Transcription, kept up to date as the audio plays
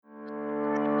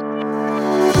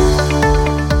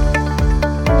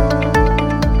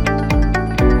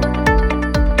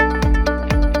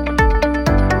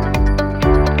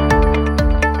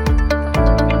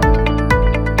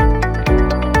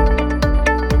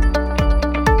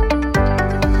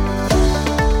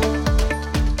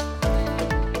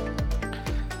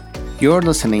You're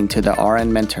listening to the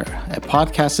RN Mentor, a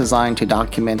podcast designed to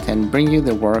document and bring you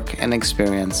the work and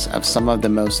experience of some of the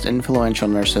most influential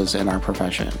nurses in our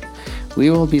profession. We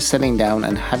will be sitting down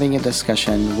and having a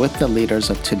discussion with the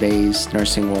leaders of today's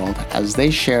nursing world as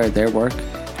they share their work,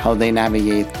 how they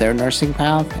navigate their nursing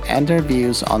path, and their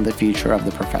views on the future of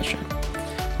the profession.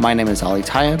 My name is Ali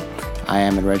Tayeb. I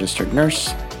am a registered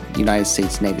nurse, United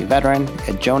States Navy veteran,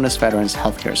 a Jonas Veterans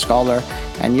Healthcare Scholar,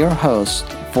 and your host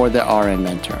for the RN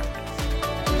Mentor.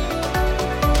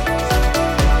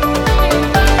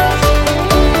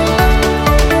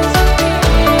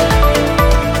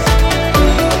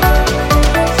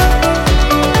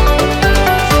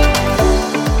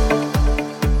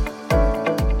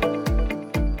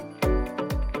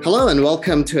 Hello and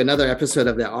welcome to another episode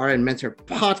of the RN Mentor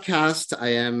podcast. I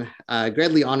am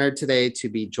greatly honored today to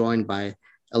be joined by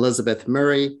Elizabeth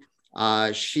Murray.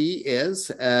 She is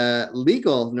a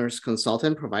legal nurse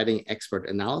consultant providing expert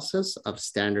analysis of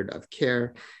standard of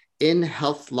care in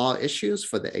health law issues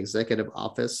for the Executive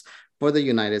Office for the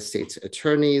United States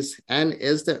Attorneys and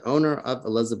is the owner of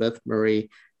Elizabeth Murray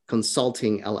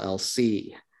Consulting,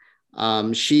 LLC.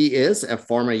 She is a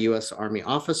former U.S. Army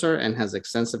officer and has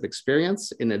extensive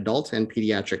experience in adult and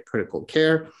pediatric critical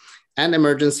care and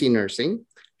emergency nursing.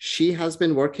 She has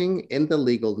been working in the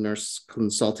legal nurse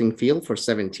consulting field for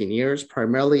 17 years,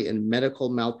 primarily in medical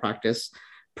malpractice,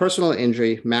 personal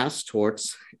injury, mass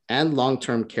torts, and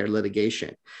long-term care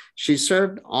litigation. She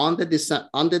served on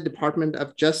the Department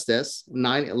of Justice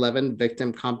 9/11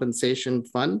 Victim Compensation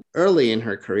Fund early in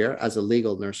her career as a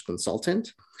legal nurse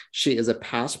consultant. She is a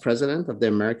past president of the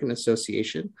American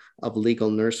Association of Legal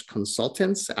Nurse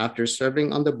Consultants after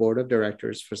serving on the board of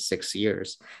directors for 6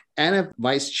 years, and a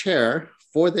vice chair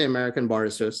for the American Bar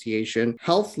Association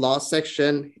Health Law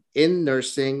Section in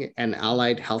Nursing and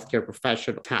Allied Healthcare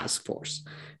Professional Task Force.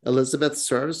 Elizabeth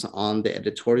serves on the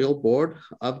editorial board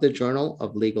of the Journal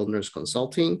of Legal Nurse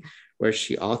Consulting, where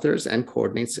she authors and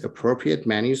coordinates appropriate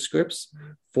manuscripts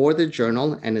for the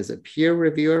journal and is a peer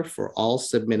reviewer for all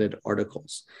submitted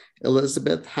articles.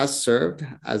 Elizabeth has served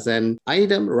as an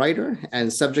item writer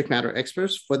and subject matter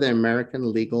expert for the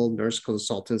American Legal Nurse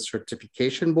Consultant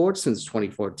Certification Board since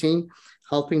 2014,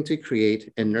 helping to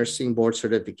create a nursing board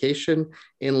certification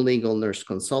in legal nurse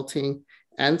consulting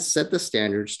and set the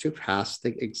standards to pass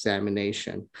the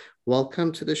examination.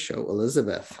 Welcome to the show,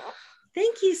 Elizabeth.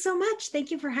 Thank you so much.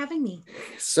 Thank you for having me.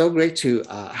 So great to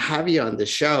have you on the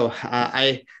show.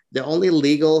 The only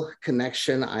legal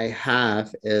connection I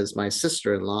have is my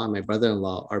sister-in-law and my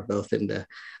brother-in-law are both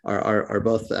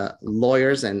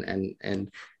lawyers,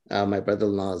 and my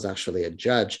brother-in-law is actually a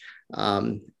judge.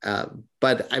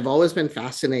 But I've always been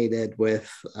fascinated with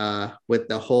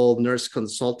the whole nurse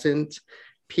consultant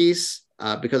piece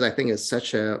because I think it's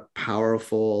such a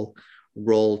powerful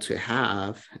role to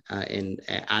have in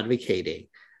advocating.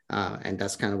 And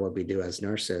that's kind of what we do as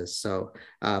nurses. So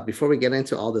before we get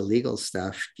into all the legal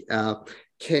stuff,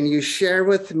 can you share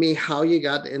with me how you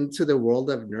got into the world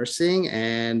of nursing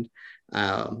and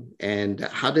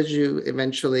how did you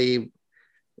eventually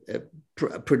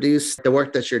produce the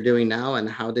work that you're doing now, and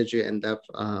how did you end up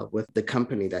with the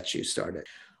company that you started?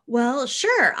 Well,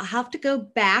 sure. I'll have to go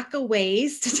back a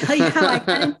ways to tell you how I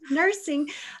got into nursing.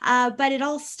 But it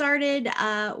all started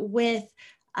with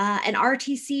an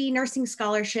RTC nursing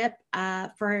scholarship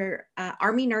for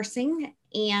Army nursing.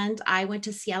 And I went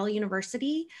to Seattle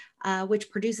University, which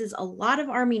produces a lot of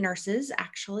Army nurses,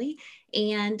 actually.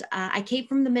 And I came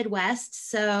from the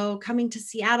Midwest. So coming to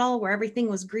Seattle, where everything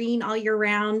was green all year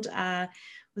round,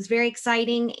 was very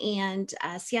exciting. And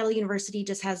Seattle University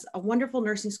just has a wonderful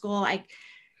nursing school. I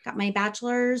got my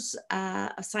bachelor's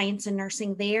of science in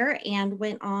nursing there and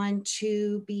went on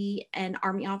to be an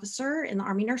Army officer in the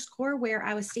Army Nurse Corps, where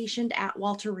I was stationed at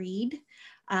Walter Reed,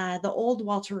 the old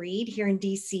Walter Reed here in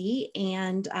DC,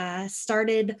 and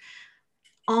started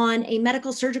on a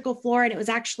medical surgical floor. And it was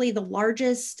actually the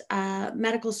largest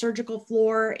medical surgical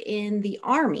floor in the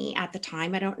Army at the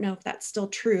time. I don't know if that's still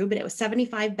true, but it was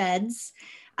 75 beds,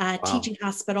 wow. Teaching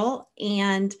hospital.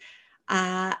 And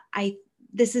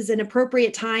this is an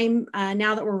appropriate time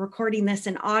now that we're recording this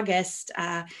in August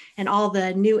and all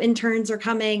the new interns are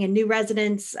coming and new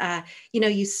residents.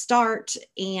 You start,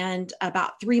 and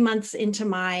about 3 months into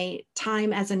my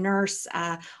time as a nurse,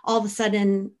 all of a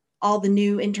sudden, all the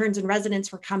new interns and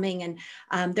residents were coming,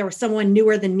 and there was someone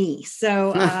newer than me.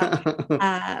 So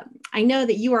I know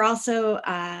that you are also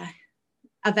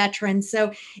a veteran.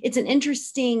 So it's an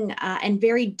interesting and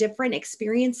very different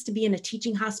experience to be in a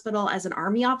teaching hospital as an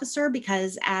Army officer,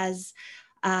 because as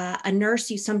a nurse,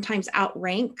 you sometimes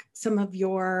outrank some of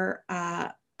your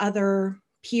other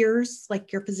peers,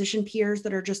 like your physician peers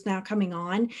that are just now coming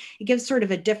on. It gives sort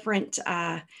of a different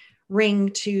ring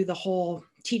to the whole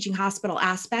teaching hospital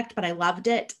aspect, but I loved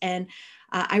it. And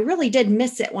I really did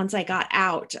miss it once I got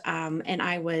out, and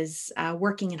I was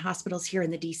working in hospitals here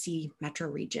in the DC metro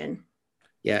region.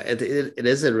 Yeah, it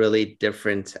is a really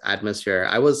different atmosphere.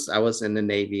 I was in the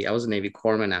Navy. I was a Navy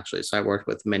corpsman actually, so I worked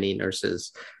with many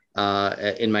nurses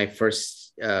in my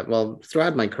first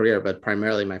throughout my career, but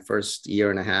primarily my first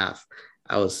year and a half.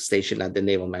 I was stationed at the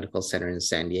Naval Medical Center in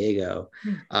San Diego,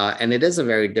 and it is a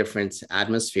very different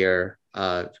atmosphere.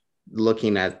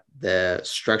 Looking at the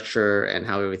structure and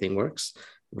how everything works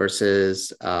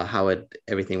versus how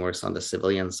everything works on the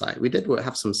civilian side. We did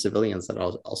have some civilians that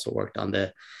also worked on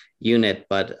the unit,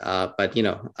 but I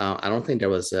don't think there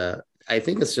was I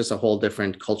think it's just a whole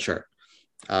different culture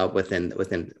within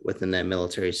the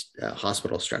military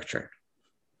hospital structure.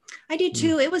 I do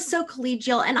too. It was so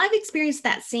collegial, and I've experienced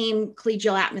that same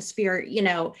collegial atmosphere,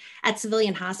 at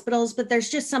civilian hospitals, but there's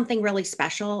just something really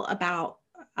special about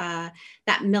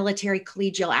that military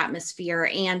collegial atmosphere.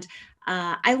 And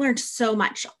I learned so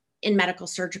much in medical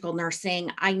surgical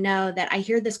nursing. I know that I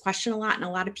hear this question a lot, and a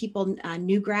lot of people,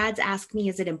 new grads, ask me,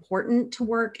 is it important to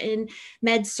work in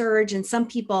med surg? And some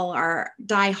people are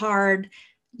die hard.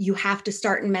 You have to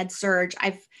start in med surg.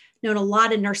 I've known a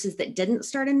lot of nurses that didn't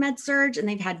start in med surg, and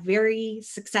they've had very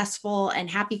successful and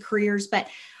happy careers. But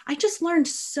I just learned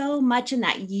so much in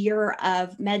that year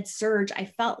of med surg. I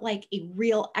felt like a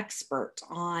real expert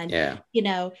on,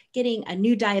 getting a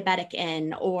new diabetic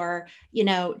in, or,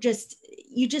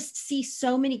 you just see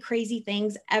so many crazy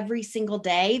things every single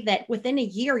day that within a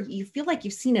year, you feel like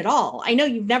you've seen it all. I know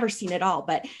you've never seen it all,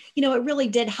 but, it really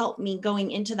did help me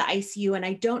going into the ICU. And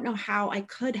I don't know how I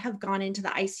could have gone into the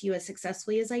ICU as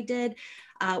successfully as I did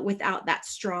without that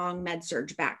strong med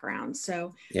surg background.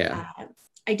 So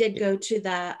I did go to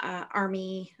the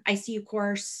Army ICU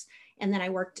course, and then I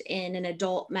worked in an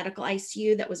adult medical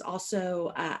ICU that was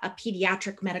also a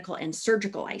pediatric medical and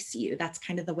surgical ICU. That's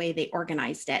kind of the way they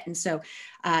organized it. And so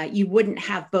you wouldn't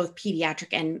have both pediatric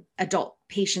and adult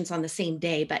patients on the same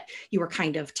day, but you were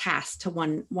kind of tasked to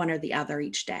one or the other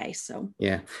each day. So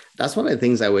yeah, that's one of the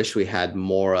things I wish we had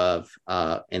more of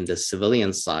in the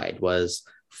civilian side was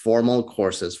formal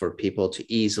courses for people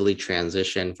to easily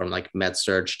transition from like med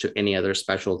surg to any other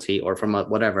specialty, or from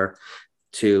whatever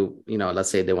to, let's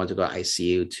say they want to go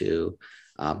ICU to,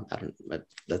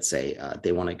 let's say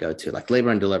they want to go to like labor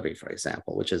and delivery, for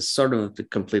example, which is sort of a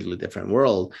completely different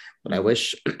world. But I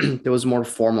wish there was more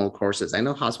formal courses. I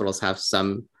know hospitals have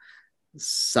some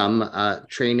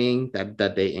training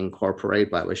that they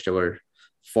incorporate, but I wish there were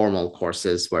formal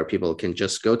courses where people can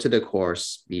just go to the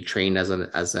course, be trained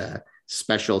as a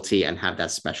specialty, and have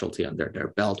that specialty under their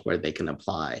belt where they can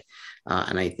apply.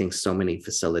 And I think so many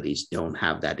facilities don't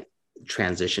have that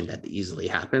transition that easily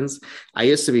happens. I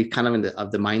used to be kind of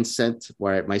of the mindset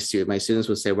where my students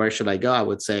would say, where should I go? I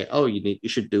would say, oh, you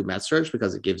should do med surg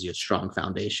because it gives you a strong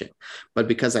foundation. But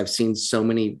because I've seen so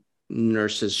many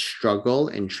nurses struggle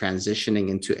in transitioning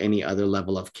into any other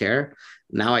level of care,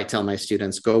 now I tell my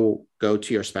students, go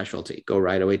to your specialty, go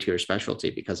right away to your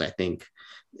specialty, because I think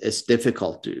it's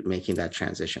difficult making that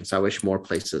transition. So I wish more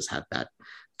places had that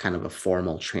kind of a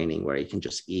formal training where you can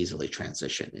just easily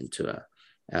transition into a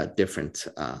different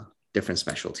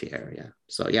specialty area.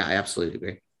 So yeah, I absolutely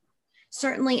agree.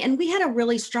 Certainly. And we had a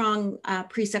really strong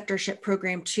preceptorship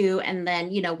program too. And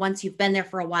then, once you've been there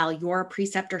for a while, you're a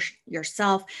preceptor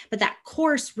yourself. But that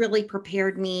course really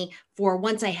prepared me for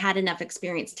once I had enough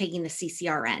experience taking the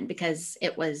CCRN, because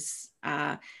it was,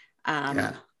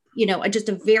 just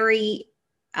a very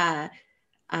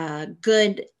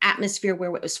good atmosphere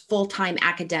where it was full-time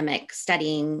academic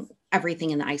studying everything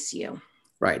in the ICU.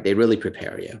 Right. They really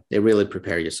prepare you.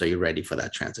 So you're ready for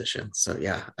that transition. So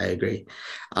yeah, I agree.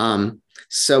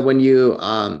 So when you,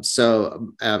 and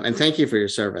thank you for your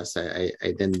service. I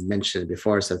didn't mention it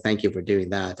before, so thank you for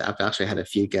doing that. I've actually had a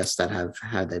few guests that have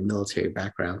had a military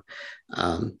background.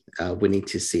 We need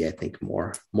to see, I think,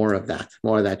 more of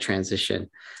that transition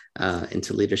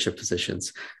into leadership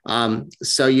positions.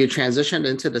 So you transitioned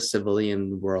into the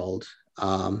civilian world.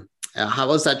 How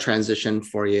was that transition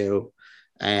for you?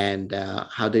 And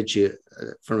how did you,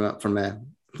 from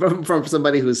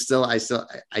somebody who's still, I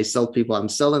still people, I'm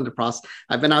still in the process.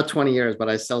 I've been out 20 years, but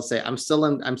I still say I'm still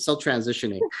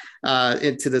transitioning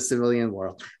into the civilian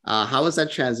world. How was that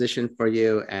transition for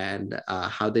you? And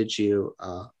how did you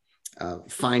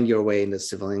find your way in the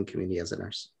civilian community as a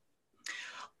nurse?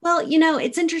 Well,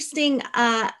 it's interesting.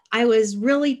 I was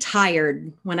really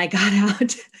tired when I got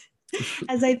out.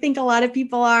 as I think a lot of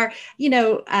people are.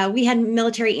 We had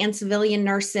military and civilian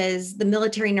nurses. The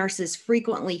military nurses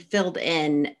frequently filled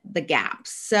in the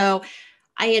gaps. So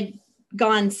I had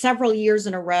gone several years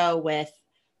in a row with,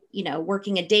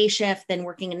 working a day shift, then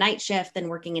working a night shift, then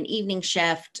working an evening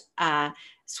shift,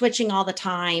 switching all the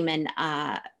time. And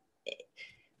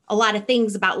a lot of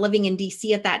things about living in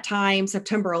DC at that time,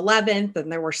 September 11th,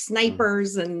 and there were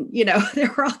snipers and,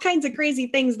 there were all kinds of crazy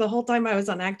things the whole time I was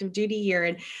on active duty here.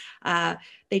 And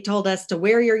they told us to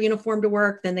wear your uniform to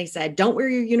work. Then they said, don't wear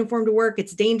your uniform to work.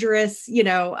 It's dangerous.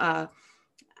 I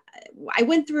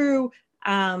went through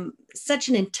such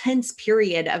an intense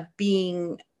period of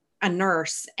being a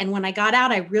nurse. And when I got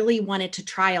out, I really wanted to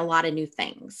try a lot of new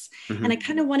things. Mm-hmm. And I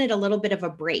kind of wanted a little bit of a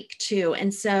break too.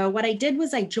 And so what I did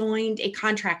was I joined a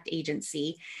contract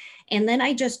agency. And then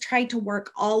I just tried to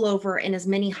work all over in as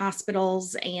many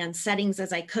hospitals and settings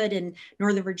as I could in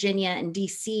Northern Virginia and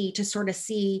DC to sort of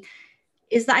see,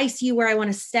 is the ICU where I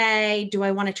want to stay? Do I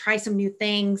want to try some new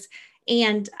things?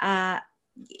 And,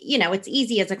 it's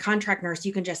easy as a contract nurse.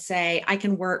 You can just say, I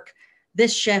can work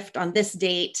this shift on this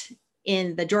date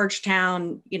in the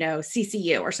Georgetown,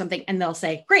 CCU or something. And they'll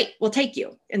say, great, we'll take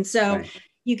you. And so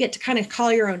you get to kind of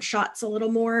call your own shots a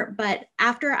little more. But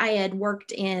after I had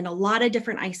worked in a lot of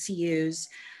different ICUs,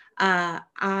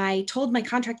 I told my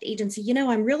contract agency,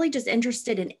 I'm really just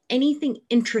interested in anything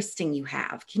interesting you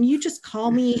have. Can you just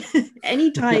call me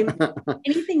anytime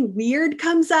anything weird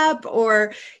comes up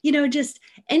or, just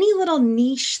any little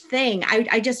niche thing.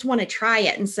 I just want to try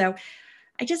it. And so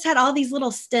I just had all these little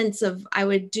stints of, I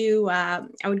would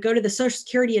go to the Social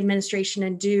Security Administration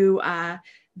and do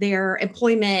their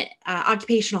employment,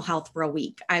 occupational health for a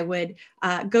week. I would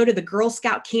go to the Girl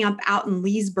Scout camp out in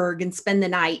Leesburg and spend the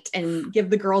night and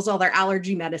give the girls all their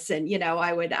allergy medicine.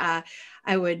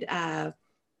 I would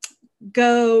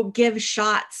go give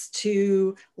shots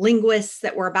to linguists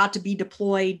that were about to be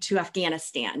deployed to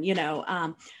Afghanistan.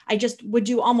 I just would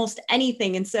do almost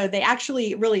anything. And so they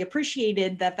actually really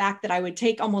appreciated the fact that I would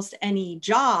take almost any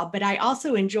job, but I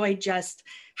also enjoyed just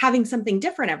having something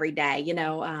different every day,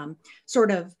 sort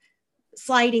of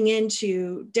sliding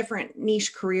into different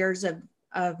niche careers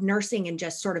of nursing and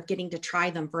just sort of getting to try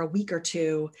them for a week or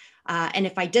two. And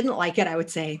if I didn't like it, I would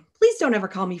say, please don't ever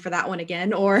call me for that one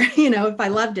again. Or, if I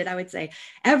loved it, I would say,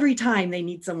 every time they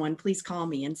need someone, please call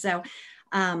me. And so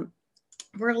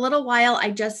for a little while, I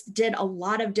just did a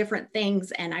lot of different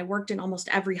things and I worked in almost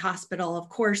every hospital. Of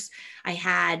course, I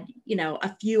had,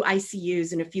 a few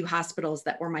ICUs and a few hospitals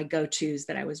that were my go-tos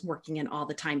that I was working in all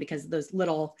the time because those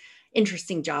little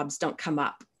interesting jobs don't come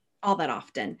up all that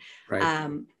often. Right.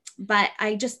 But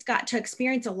I just got to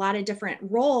experience a lot of different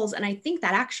roles. And I think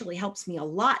that actually helps me a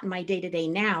lot in my day-to-day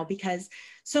now because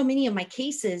so many of my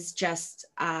cases just,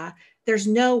 there's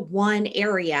no one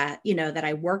area, that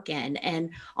I work in and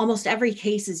almost every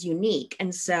case is unique.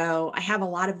 And so I have a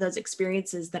lot of those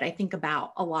experiences that I think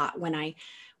about a lot when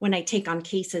I take on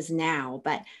cases now.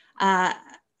 But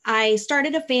I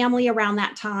started a family around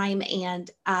that time and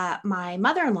my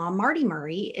mother-in-law, Marty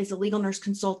Murray, is a legal nurse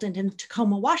consultant in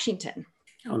Tacoma, Washington.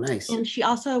 Oh, nice. And she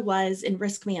also was in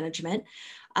risk management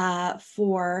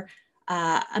for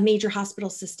a major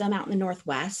hospital system out in the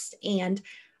Northwest. And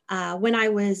when I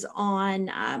was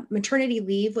on maternity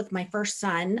leave with my first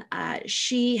son,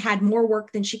 she had more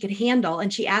work than she could handle.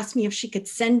 And she asked me if she could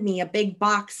send me a big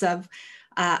box of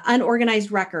unorganized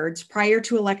records prior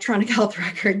to electronic health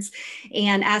records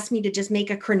and asked me to just make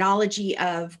a chronology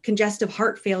of congestive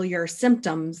heart failure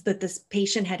symptoms that this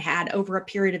patient had had over a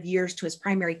period of years to his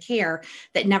primary care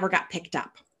that never got picked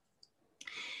up.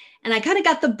 And I kind of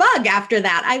got the bug after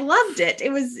that. I loved it. It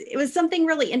was something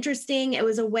really interesting. It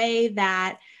was a way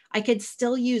that I could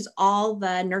still use all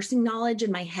the nursing knowledge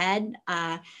in my head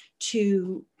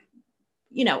to,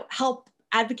 help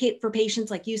advocate for patients,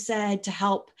 like you said, to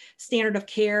help standard of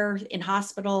care in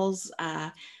hospitals,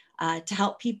 to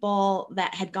help people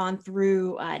that had gone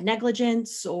through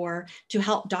negligence, or to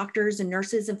help doctors and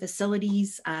nurses and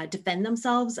facilities defend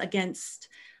themselves against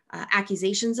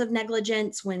accusations of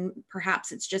negligence when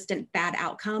perhaps it's just a bad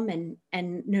outcome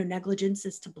and no negligence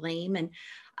is to blame.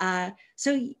 And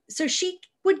so she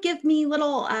would give me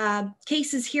little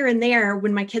cases here and there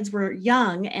when my kids were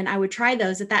young, and I would try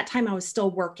those. At that time, I was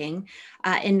still working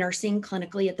in nursing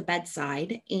clinically at the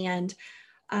bedside. And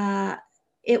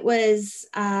it was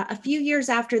a few years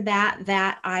after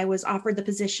that I was offered the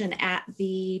position at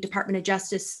the Department of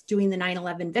Justice doing the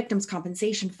 9/11 Victims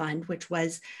Compensation Fund, which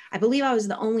was, I believe I was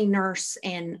the only nurse,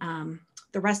 and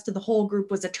the rest of the whole group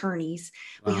was attorneys.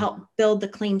 Wow. We helped build the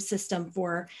claim system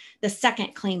for the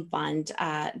second claim fund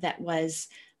that was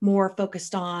more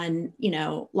focused on,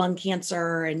 lung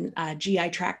cancer and GI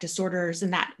tract disorders.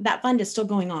 And that fund is still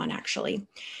going on, actually.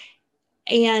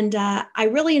 And I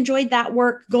really enjoyed that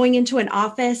work. Going into an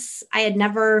office, I had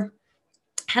never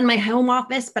had my home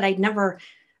office, but I'd never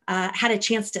had a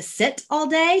chance to sit all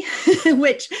day,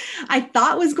 which I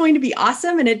thought was going to be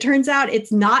awesome. And it turns out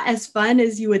it's not as fun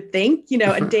as you would think.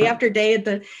 A day after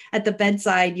day at the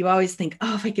bedside, you always think,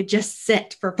 oh, if I could just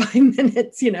sit for 5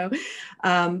 minutes,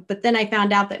 But then I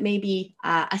found out that maybe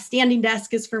a standing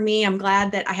desk is for me. I'm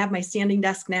glad that I have my standing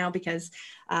desk now, because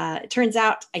it turns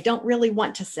out I don't really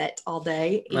want to sit all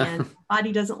day, and my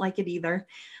body doesn't like it either.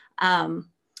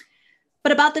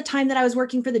 But about the time that I was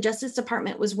working for the Justice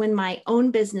Department was when my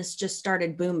own business just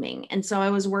started booming. And so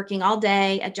I was working all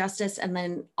day at Justice and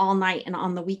then all night and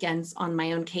on the weekends on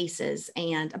my own cases.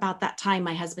 And about that time,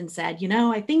 my husband said,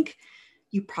 I think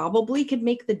you probably could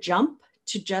make the jump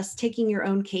to just taking your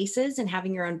own cases and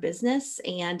having your own business.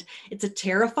 And it's a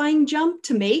terrifying jump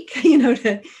to make,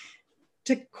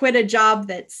 to quit a job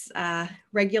that's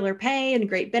regular pay and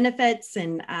great benefits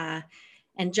and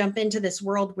jump into this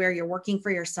world where you're working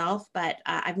for yourself. But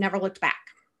I've never looked back.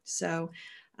 So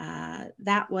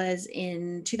that was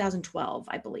in 2012,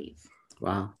 I believe.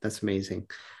 Wow, that's amazing.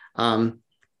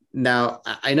 Now,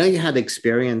 I know you had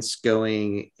experience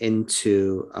going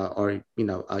into,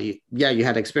 you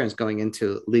had experience going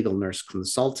into legal nurse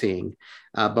consulting,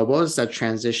 but what was that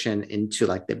transition into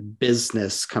like the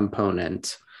business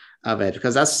component of it?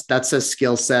 Because that's a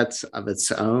skill set of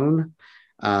its own.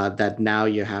 That now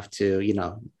you have to,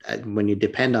 when you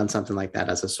depend on something like that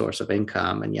as a source of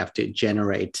income, and you have to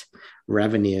generate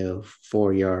revenue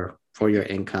for your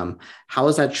income. How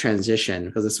is that transition?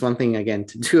 Because it's one thing, again,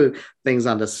 to do things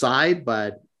on the side,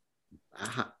 but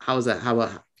how is that?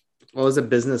 What was the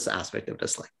business aspect of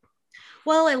this like?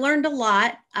 Well, I learned a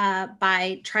lot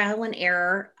by trial and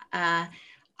error.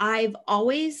 I've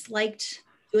always liked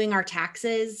doing our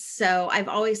taxes. So I've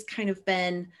always kind of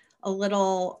been a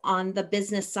little on the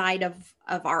business side of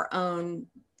our own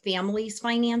family's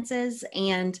finances.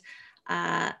 And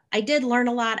I did learn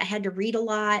a lot. I had to read a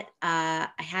lot. I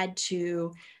had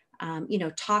to,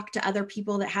 talk to other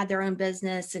people that had their own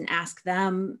business and ask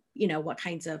them, what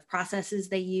kinds of processes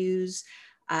they use.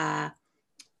 I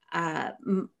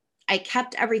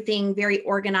kept everything very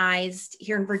organized.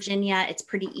 Here in Virginia, it's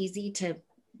pretty easy to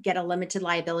get a limited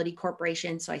liability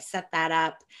corporation. So I set that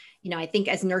up. I think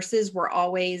as nurses, we're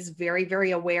always very,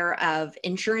 very aware of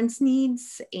insurance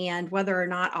needs and whether or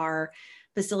not our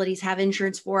facilities have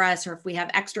insurance for us, or if we have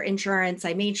extra insurance.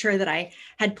 I made sure that I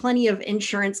had plenty of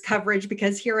insurance coverage,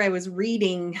 because here I was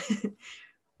reading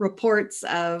reports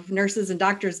of nurses and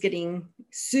doctors getting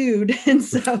sued. And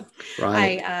so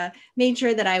right. I made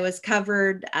sure that I was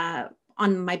covered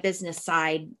on my business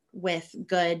side with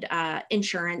good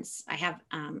insurance. I have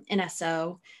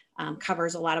NSO.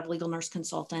 Covers a lot of legal nurse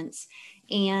consultants,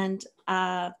 and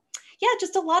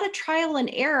just a lot of trial and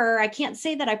error. I can't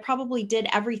say that I probably did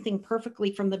everything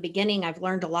perfectly from the beginning. I've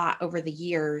learned a lot over the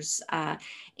years.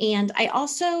 And I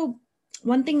also,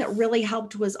 one thing that really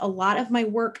helped was a lot of my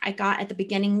work I got at the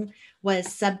beginning was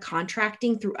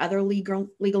subcontracting through other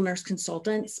legal nurse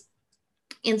consultants.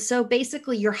 And so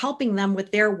basically you're helping them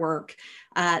with their work.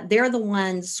 They're the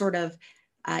ones sort of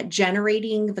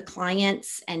generating the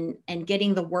clients and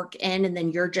getting the work in, and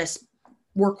then you're just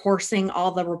workhorsing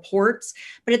all the reports.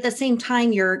 But at the same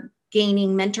time, you're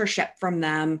gaining mentorship from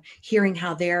them, hearing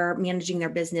how they're managing their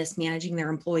business, managing their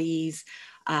employees,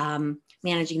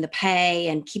 managing the pay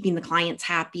and keeping the clients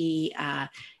happy,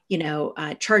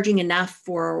 charging enough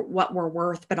for what we're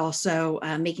worth, but also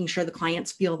making sure the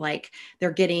clients feel like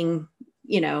they're getting,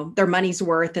 their money's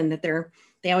worth, and that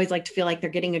they always like to feel like they're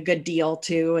getting a good deal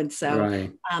too. And so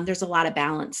right. There's a lot of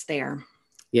balance there.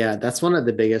 Yeah, that's one of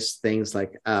the biggest things.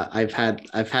 Like I've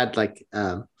had like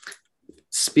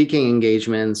speaking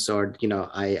engagements, or,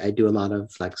 I do a lot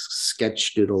of like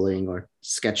sketch doodling or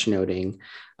sketch noting.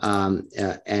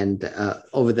 And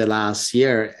over the last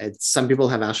year, some people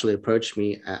have actually approached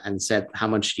me and said, how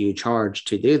much do you charge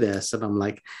to do this? And I'm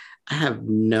like, I have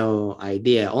no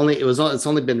idea. It's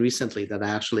only been recently that I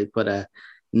actually put a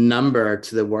number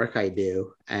to the work I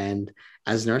do. And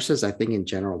as nurses, I think in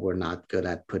general, we're not good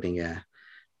at putting a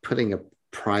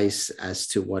price as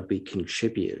to what we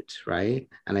contribute, right?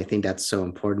 And I think that's so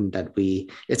important that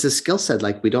it's a skill set.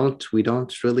 Like we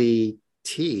don't really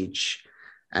teach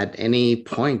at any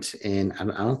point in, I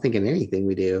don't think in anything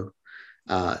we do,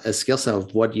 a skill set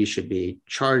of what you should be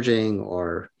charging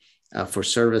or for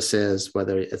services,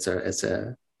 whether it's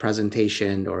a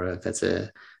presentation or if it's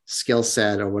a skill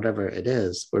set or whatever it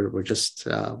is. We're just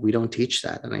we don't teach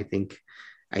that, and I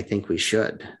think we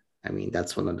should. I mean,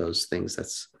 that's one of those things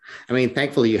I mean,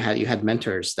 thankfully you had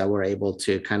mentors that were able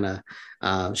to kind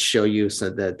of show you so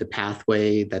the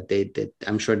pathway that they did.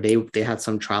 I'm sure they had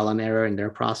some trial and error in their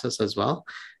process as well.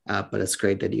 But it's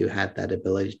great that you had that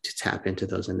ability to tap into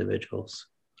those individuals.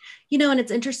 And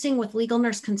it's interesting with legal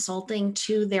nurse consulting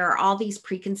too, there are all these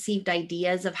preconceived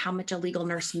ideas of how much a legal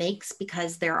nurse makes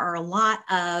because there are a lot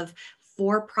of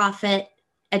for-profit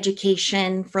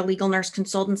education for legal nurse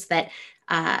consultants that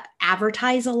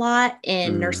advertise a lot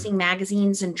in nursing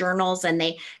magazines and journals, and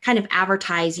they kind of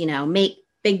advertise, make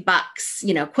big bucks,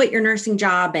 quit your nursing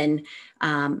job and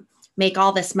make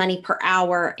all this money per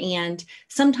hour. And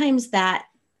sometimes that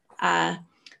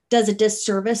does a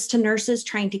disservice to nurses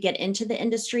trying to get into the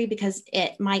industry because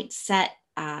it might set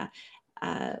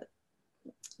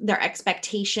their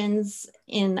expectations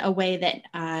in a way that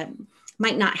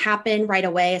might not happen right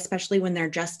away, especially when they're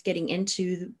just getting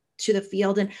into the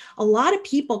field. And a lot of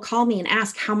people call me and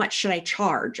ask, how much should I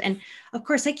charge? And of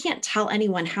course, I can't tell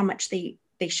anyone how much they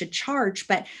should charge,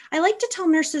 but I like to tell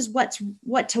nurses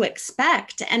what to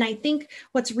expect. And I think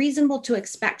what's reasonable to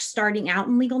expect starting out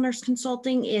in legal nurse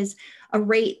consulting is a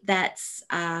rate that's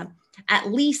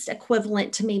at least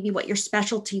equivalent to maybe what your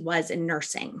specialty was in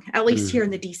nursing, at least here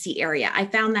in the DC area. I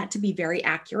found that to be very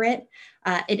accurate.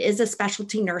 It is a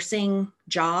specialty nursing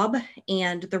job,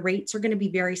 and the rates are going to be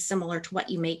very similar to what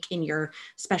you make in your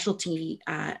specialty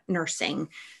nursing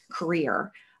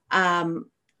career.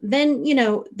 Then,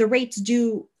 the rates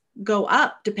do go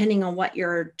up depending on what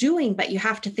you're doing, but you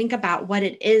have to think about what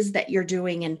it is that you're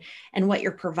doing and what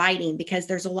you're providing, because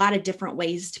there's a lot of different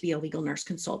ways to be a legal nurse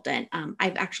consultant.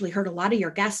 I've actually heard a lot of your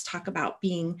guests talk about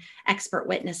being expert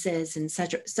witnesses and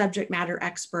subject matter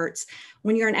experts.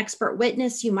 When you're an expert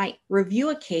witness, you might review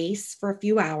a case for a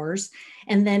few hours,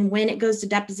 and then when it goes to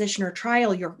deposition or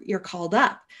trial, you're called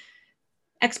up.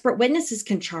 Expert witnesses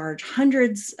can charge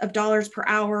hundreds of dollars per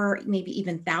hour, maybe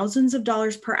even thousands of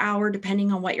dollars per hour,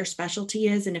 depending on what your specialty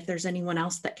is and if there's anyone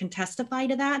else that can testify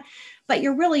to that. But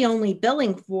you're really only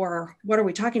billing for, what are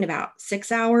we talking about?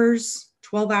 6 hours,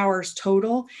 12 hours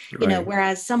total, Right.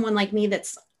 Whereas someone like me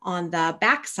that's on the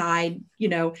backside,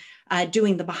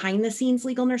 doing the behind the scenes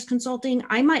legal nurse consulting,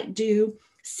 I might do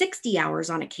 60 hours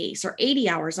on a case or 80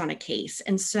 hours on a case.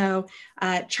 And so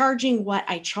charging what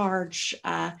I charge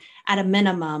at a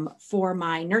minimum for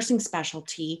my nursing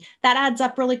specialty, that adds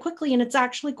up really quickly. And it's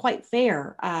actually quite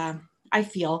fair, I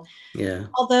feel. Yeah.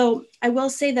 Although I will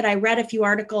say that I read a few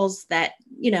articles that,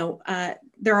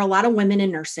 there are a lot of women in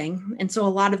nursing. And so a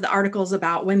lot of the articles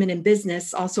about women in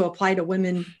business also apply to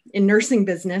women in nursing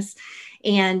business.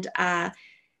 And I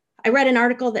read an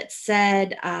article that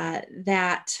said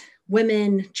that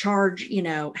women charge,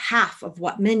 half of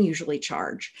what men usually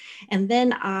charge. And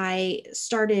then I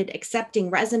started accepting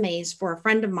resumes for a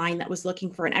friend of mine that was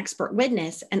looking for an expert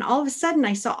witness. And all of a sudden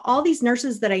I saw all these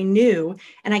nurses that I knew,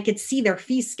 and I could see their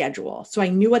fee schedule. So I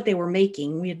knew what they were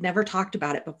making. We had never talked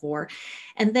about it before.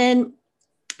 And then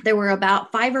there were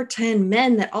about 5 or 10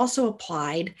 men that also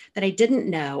applied that I didn't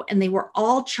know, and they were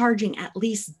all charging at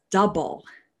least double.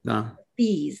 No.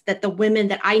 Fees that the women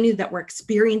that I knew that were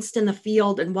experienced in the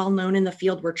field and well-known in the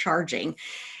field were charging.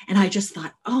 And I just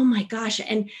thought, oh my gosh.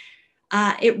 And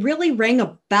it really rang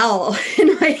a bell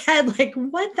in my head, like,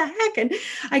 what the heck? And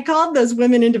I called those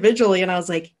women individually and I was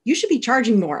like, you should be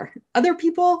charging more. Other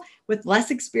people with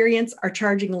less experience are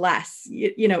charging less,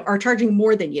 are charging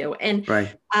more than you. And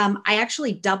Right. I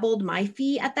actually doubled my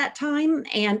fee at that time.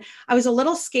 And I was a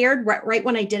little scared right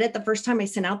when I did it the first time I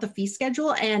sent out the fee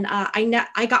schedule. And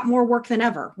I got more work than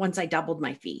ever once I doubled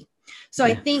my fee. So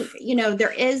I think,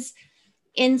 there is,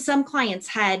 in some clients'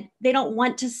 head, they don't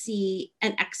want to see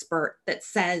an expert that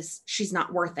says she's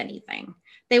not worth anything.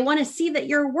 They want to see that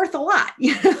you're worth a lot.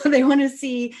 They want to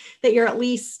see that you're at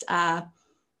least,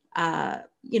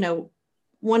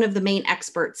 one of the main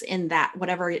experts in that,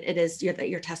 whatever it is that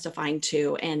you're testifying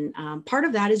to. And part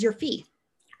of that is your fee.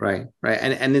 Right.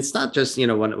 And it's not just,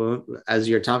 as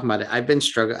you're talking about it, I've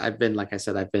been, like I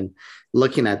said, I've been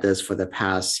looking at this for the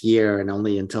past year, and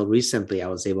only until recently I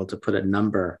was able to put a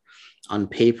number on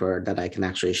paper that I can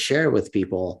actually share with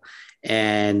people.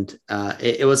 And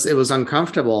it was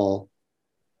uncomfortable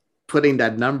putting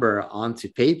that number onto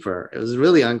paper. It was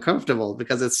really uncomfortable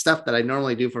because it's stuff that I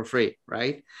normally do for free.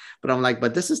 Right. But I'm like,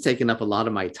 but this is taking up a lot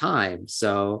of my time.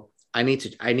 So I need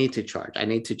to charge. I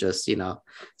need to just,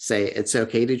 say it's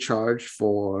okay to charge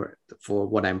for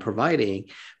what I'm providing.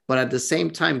 But at the same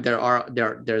time,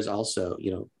 there's also,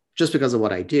 just because of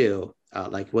what I do,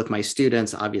 like with my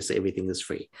students, obviously everything is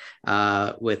free.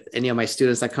 With any of my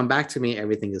students that come back to me,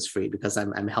 everything is free because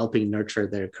I'm helping nurture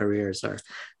their careers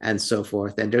and so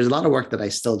forth. And there's a lot of work that I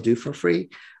still do for free,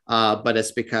 but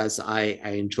it's because I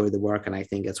enjoy the work and I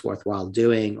think it's worthwhile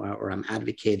doing, or I'm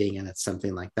advocating, and it's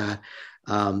something like that.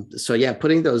 So yeah,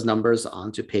 putting those numbers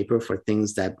onto paper for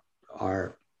things that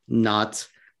are not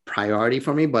priority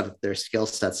for me, but they're skill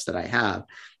sets that I have.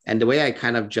 And the way I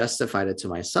kind of justified it to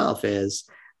myself is,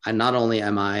 and not only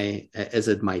is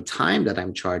it my time that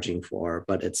I'm charging for,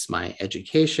 but it's my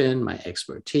education, my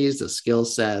expertise, the skill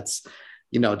sets,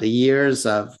 the years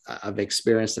of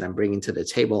experience that I'm bringing to the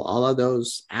table. All of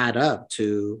those add up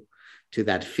to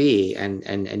that fee.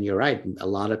 And you're right. A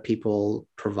lot of people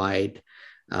provide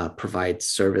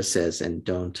services and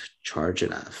don't charge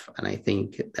enough. And I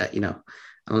think that,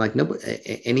 I'm like, no,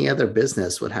 any other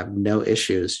business would have no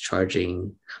issues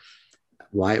charging.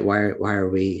 Why are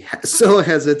we so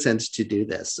hesitant to do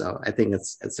this? So I think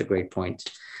it's a great point.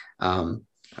 I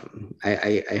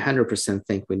 100%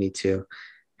 think we need to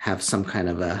have some kind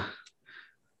of a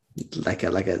I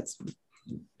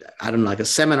don't know, like a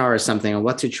seminar or something on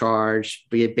what to charge,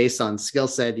 be it based on skill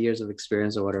set, years of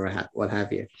experience, or whatever, what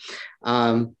have you.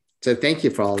 So thank you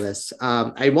for all this.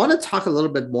 I want to talk a little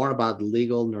bit more about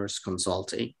legal nurse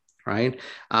consulting, right?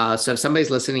 So if somebody's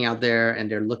listening out there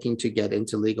and they're looking to get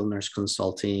into legal nurse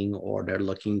consulting, or they're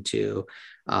looking to,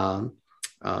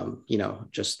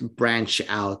 just branch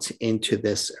out into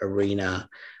this arena,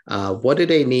 what do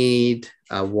they need?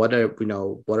 What are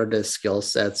the skill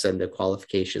sets and the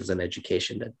qualifications and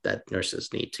education that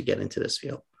nurses need to get into this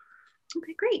field?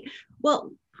 Okay, great.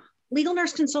 Well, legal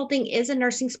nurse consulting is a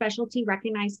nursing specialty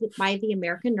recognized by the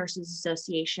American Nurses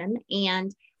Association.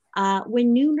 And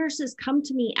when new nurses come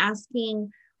to me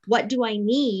asking, what do I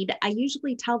need? I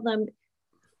usually tell them,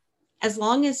 as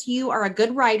long as you are a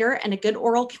good writer and a good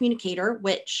oral communicator,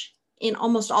 which in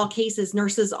almost all cases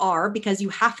nurses are, because you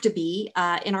have to be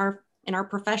in our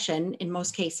profession in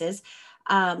most cases,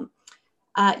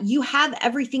 you have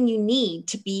everything you need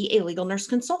to be a legal nurse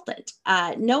consultant.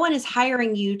 No one is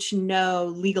hiring you to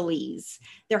know legalese.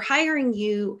 They're hiring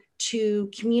you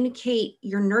to communicate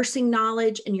your nursing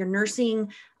knowledge and your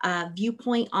nursing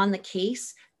viewpoint on the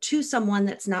case to someone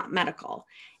that's not medical.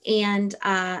 And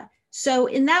so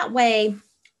in that way,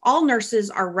 all nurses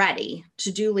are ready to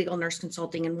do legal nurse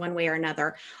consulting in one way or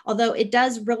another, although it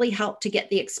does really help to get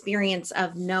the experience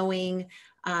of knowing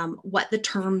what the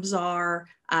terms are.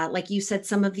 Like you said,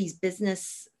 some of these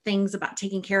business things about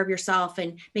taking care of yourself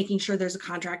and making sure there's a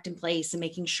contract in place and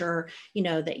making sure,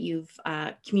 that you've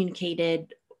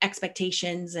communicated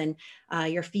expectations and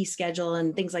your fee schedule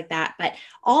and things like that. But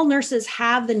all nurses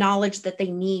have the knowledge that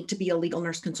they need to be a legal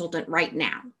nurse consultant right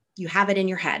now. You have it in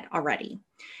your head already.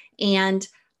 And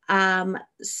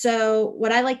so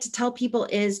what I like to tell people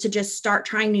is to just start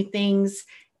trying new things.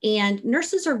 And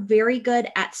nurses are very good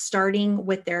at starting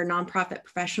with their nonprofit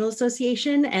professional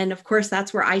association. And of course,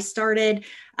 that's where I started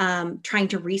trying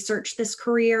to research this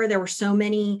career. There were so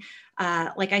many,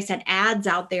 like I said, ads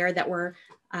out there that were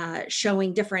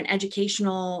showing different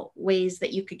educational ways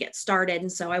that you could get started.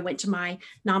 And so I went to my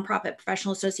nonprofit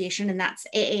professional association, and that's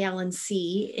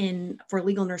AALNC for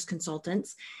legal nurse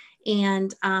consultants.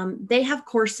 And they have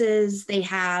courses, they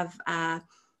have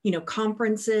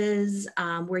conferences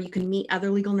where you can meet other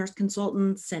legal nurse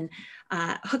consultants and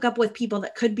hook up with people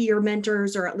that could be your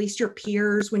mentors or at least your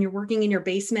peers when you're working in your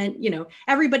basement.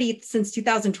 Everybody since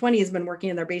 2020 has been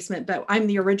working in their basement, but I'm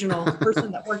the original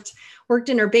person that worked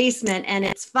in her basement. And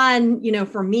it's fun,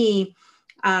 for me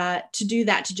to do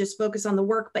that, to just focus on the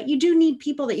work. But you do need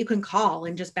people that you can call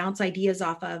and just bounce ideas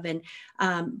off of. And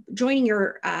joining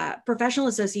your professional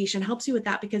association helps you with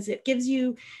that, because it gives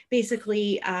you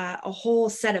basically a whole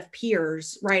set of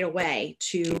peers right away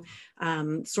to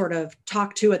sort of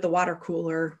talk to at the water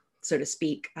cooler, so to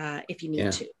speak, if you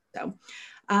need to. So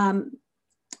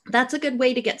that's a good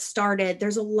way to get started.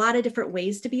 There's a lot of different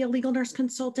ways to be a legal nurse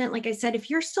consultant. Like I said, if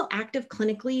you're still active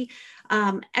clinically,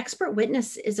 expert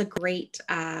witness is a great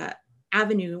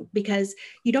avenue, because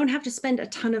you don't have to spend a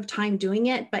ton of time doing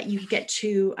it, but you get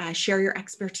to share your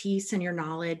expertise and your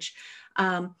knowledge.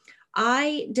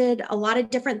 I did a lot of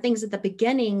different things at the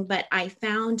beginning, but I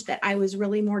found that I was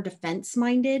really more defense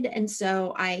minded. And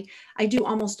so I do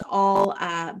almost all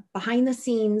behind the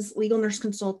scenes legal nurse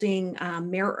consulting,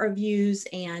 merit reviews,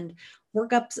 and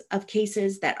workups of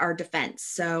cases that are defense.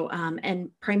 So, and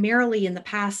primarily in the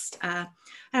past,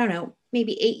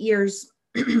 maybe 8 years,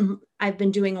 I've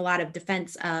been doing a lot of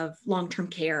defense of long-term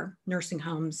care, nursing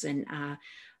homes, and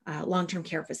long-term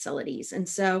care facilities. And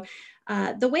so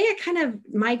the way I kind of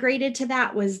migrated to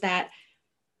that was that,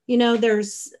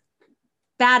 there's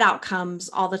bad outcomes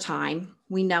all the time.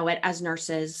 We know it as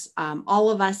nurses.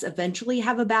 All of us eventually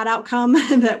have a bad outcome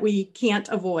that we can't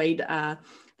avoid.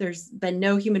 There's been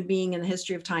no human being in the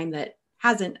history of time that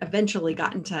hasn't eventually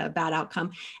gotten to a bad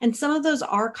outcome. And some of those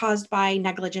are caused by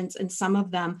negligence, and some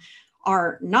of them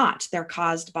are not. They're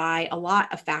caused by a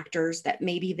lot of factors that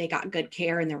maybe they got good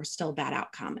care and there was still a bad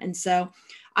outcome. And so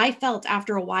I felt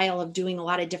after a while of doing a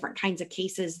lot of different kinds of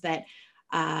cases that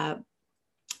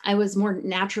I was more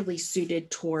naturally suited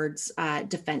towards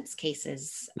defense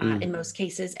cases in most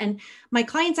cases. And my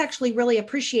clients actually really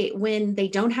appreciate when they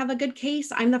don't have a good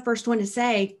case. I'm the first one to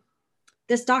say,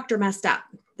 this doctor messed up,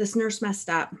 this nurse messed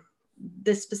up,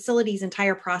 this facility's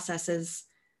entire process is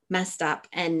messed up,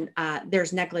 and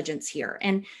there's negligence here.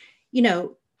 And, you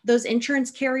know, those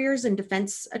insurance carriers and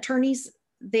defense attorneys,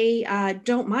 they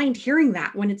don't mind hearing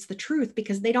that when it's the truth,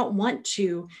 because they don't want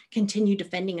to continue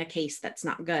defending a case that's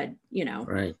not good, you know.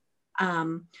 Right.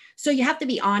 So you have to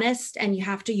be honest and you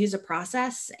have to use a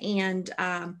process. And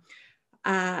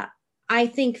I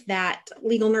think that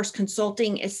legal nurse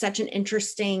consulting is such an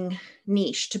interesting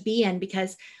niche to be in,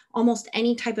 because almost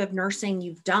any type of nursing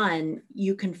you've done,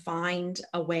 you can find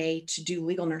a way to do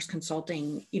legal nurse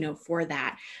consulting, you know, for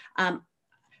that.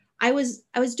 I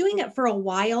was doing it for a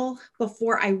while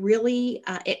before I really,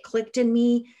 it clicked in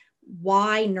me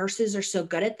why nurses are so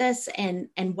good at this and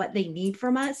what they need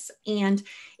from us. And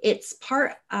it's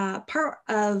part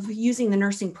of using the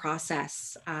nursing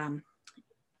process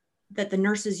that the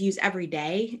nurses use every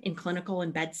day in clinical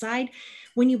and bedside.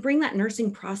 When you bring that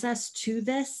nursing process to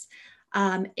this,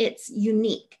 it's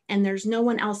unique, and there's no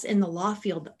one else in the law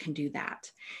field that can do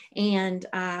that. And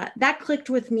that clicked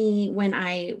with me when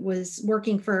I was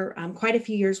working for quite a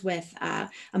few years with a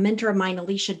mentor of mine,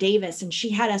 Alicia Davis, and she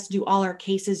had us do all our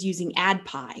cases using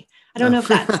AdPi. I don't know if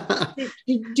that's,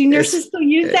 do nurses still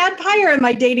use AdPi, or am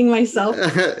I dating myself?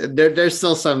 There's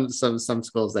still some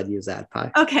schools that use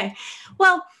AdPi. Okay.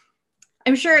 Well,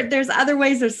 I'm sure there's other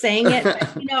ways of saying it,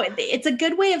 but, you know, it's a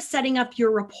good way of setting up your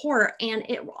report, and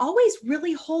it always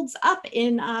really holds up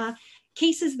in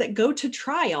cases that go to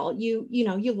trial. You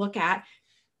look at,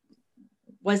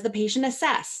 was the patient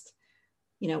assessed?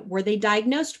 You know, were they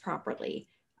diagnosed properly?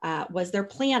 Was there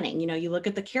planning? You know, you look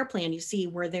at the care plan, you see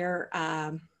were there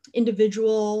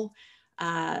individual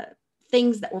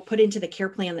things that were put into the care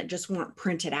plan that just weren't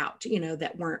printed out, you know,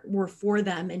 that were for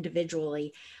them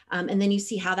individually. And then you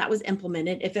see how that was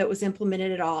implemented, if it was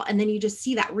implemented at all. And then you just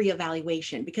see that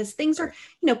reevaluation, because things are,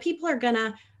 you know, people are going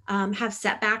to have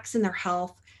setbacks in their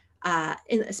health,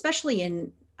 especially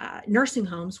in nursing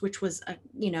homes, which was,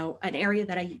 an area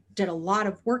that I did a lot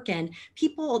of work in.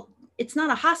 People, it's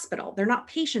not a hospital. They're not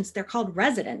patients. They're called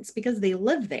residents because they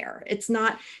live there. It's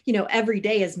not, you know, every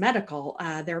day is medical.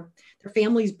 Their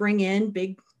families bring in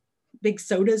big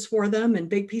sodas for them and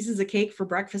big pieces of cake for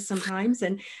breakfast sometimes.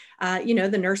 And,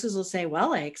 the nurses will say,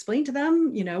 well, I explained to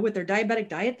them, you know, with their diabetic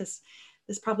diet, this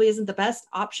probably isn't the best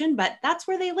option, but that's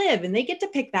where they live and they get to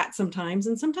pick that sometimes.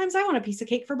 And sometimes I want a piece of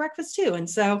cake for breakfast too. And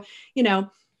so, you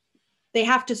know, they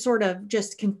have to sort of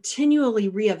just continually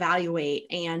reevaluate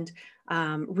and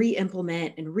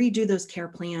re-implement and redo those care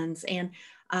plans. And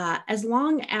as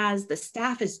long as the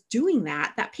staff is doing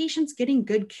that, that patient's getting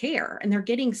good care and they're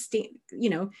getting,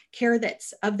 care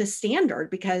that's of the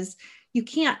standard, because you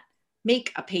can't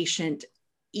make a patient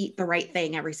eat the right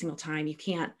thing every single time. You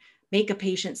can't make a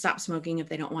patient stop smoking if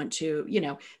they don't want to. You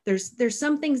know, there's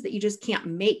some things that you just can't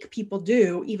make people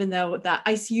do, even though the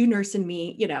ICU nurse in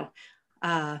me, you know,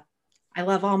 I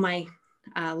love all my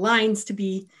lines to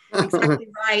be exactly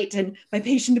right, and my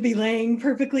patient to be laying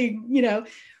perfectly, you know,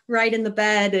 right in the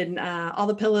bed, and all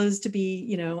the pillows to be,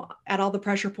 you know, at all the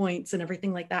pressure points and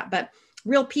everything like that. But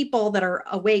real people that are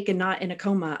awake and not in a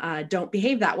coma don't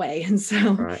behave that way. And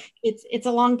so right. It's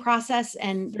a long process,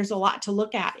 and there's a lot to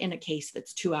look at in a case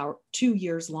that's 2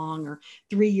 years long or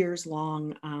 3 years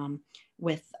long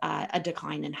with a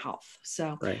decline in health.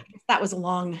 So right. That was a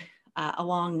long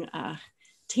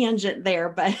tangent there,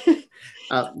 but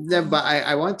but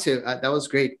I want to that was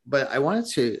great, but I wanted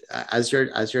to as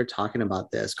you're talking about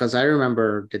this, because I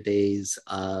remember the days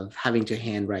of having to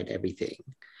handwrite everything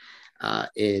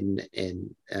in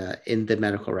the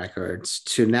medical records,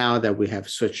 to now that we have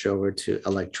switched over to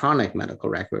electronic medical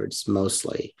records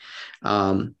mostly.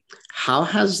 How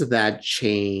has that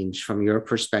changed from your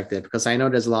perspective? Because I know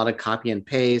there's a lot of copy and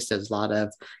paste, there's a lot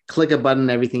of click a button,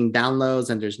 everything downloads,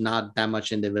 and there's not that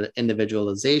much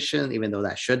individualization, even though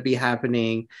that should be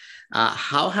happening.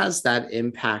 How has that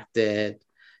impacted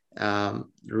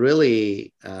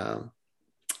really?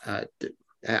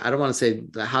 I don't want to say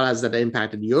how has that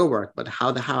impacted your work, but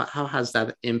how has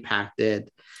that impacted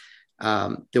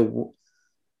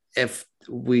if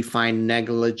we find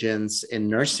negligence in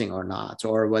nursing or not,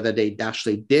 or whether they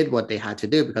actually did what they had to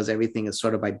do, because everything is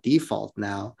sort of by default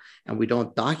now, and we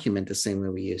don't document the same way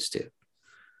we used to.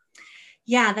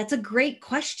 Yeah, that's a great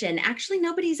question. Actually,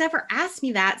 nobody's ever asked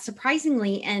me that,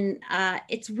 surprisingly, and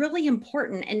it's really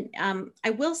important. And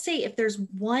I will say, if there's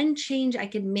one change I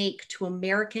could make to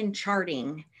American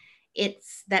charting,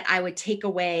 it's that I would take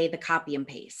away the copy and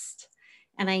paste.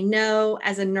 And I know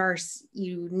as a nurse,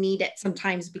 you need it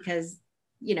sometimes because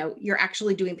you're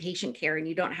actually doing patient care and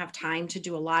you don't have time to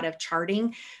do a lot of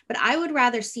charting. But I would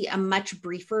rather see a much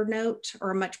briefer note or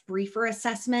a much briefer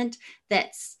assessment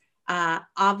that's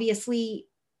obviously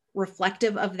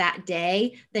reflective of that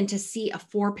day than to see a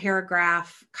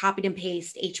 4-paragraph copied and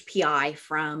paste HPI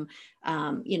from,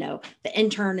 the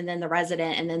intern and then the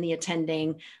resident and then the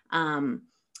attending.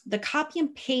 The copy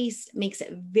and paste makes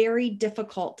it very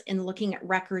difficult in looking at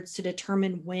records to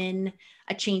determine when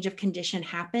a change of condition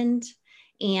happened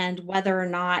and whether or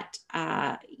not,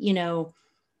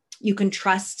 you can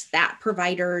trust that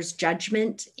provider's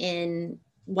judgment in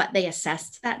what they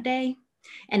assessed that day.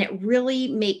 And it really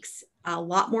makes a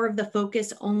lot more of the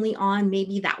focus only on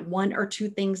maybe that 1 or 2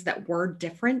 things that were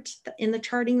different in the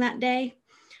charting that day.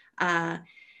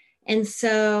 And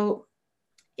so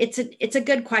it's a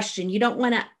good question. You don't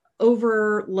want to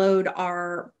overload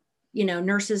our,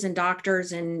 nurses and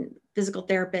doctors and physical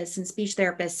therapists and speech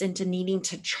therapists into needing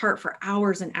to chart for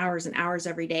hours and hours and hours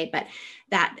every day. But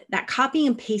that copying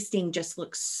and pasting just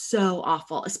looks so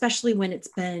awful, especially when it's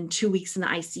been 2 weeks in the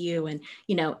ICU and,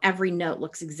 every note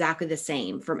looks exactly the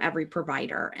same from every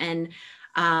provider. And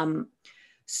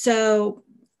so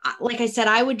like I said,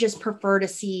 I would just prefer to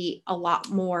see a lot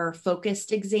more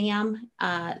focused exam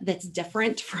that's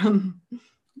different from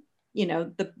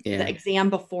the exam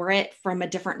before it from a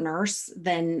different nurse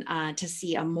than to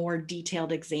see a more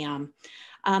detailed exam.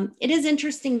 It is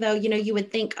interesting though, you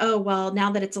would think, oh, well,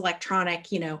 now that it's electronic,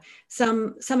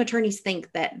 some attorneys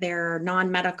think that their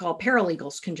non-medical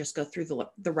paralegals can just go through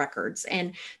the records.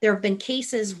 And there have been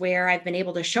cases where I've been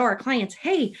able to show our clients,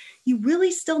 hey, you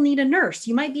really still need a nurse.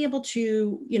 You might be able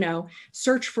to,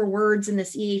 search for words in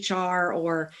this EHR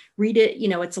or read it,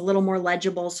 it's a little more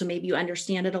legible. So maybe you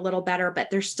understand it a little better, but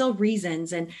there's still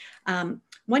reasons. And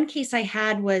one case I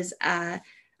had was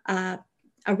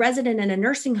a resident in a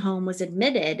nursing home was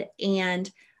admitted,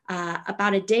 and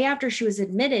about a day after she was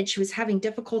admitted, she was having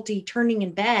difficulty turning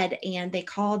in bed, and they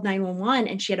called 911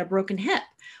 and she had a broken hip.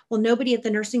 Well, nobody at the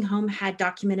nursing home had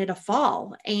documented a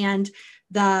fall. And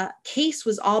the case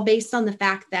was all based on the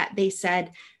fact that they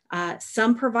said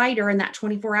some provider in that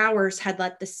 24 hours had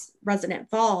let this resident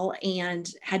fall and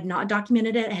had not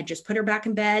documented it, had just put her back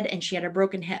in bed, and she had a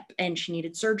broken hip and she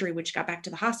needed surgery, which got back to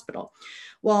the hospital.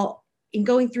 Well, in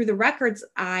going through the records,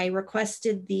 I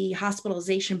requested the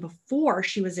hospitalization before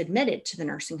she was admitted to the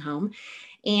nursing home.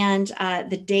 And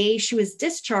the day she was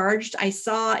discharged, I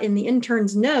saw in the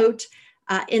intern's note,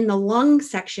 in the lung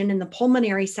section, in the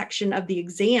pulmonary section of the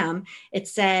exam, it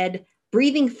said,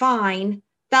 breathing fine,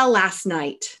 fell last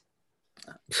night.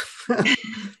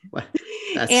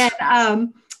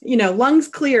 And, lungs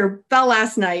clear, fell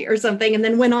last night or something, and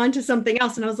then went on to something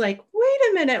else. And I was like, wait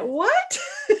a minute, what?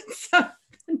 So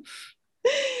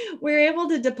we're able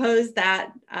to depose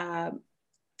that the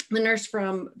nurse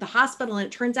from the hospital, and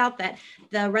it turns out that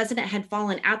the resident had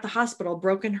fallen at the hospital,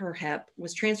 broken her hip,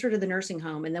 was transferred to the nursing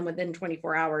home, and then within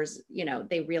 24 hours,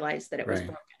 they realized that it was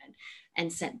broken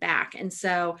and sent back. And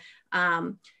so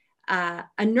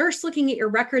a nurse looking at your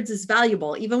records is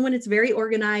valuable, even when it's very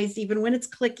organized, even when it's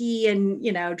clicky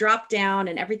and drop down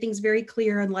and everything's very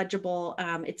clear and legible.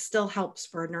 It still helps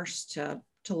for a nurse to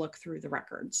look through the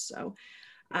records. So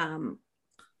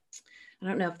I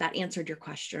don't know if that answered your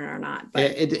question or not. But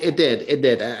it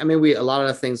did. I mean, a lot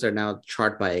of things are now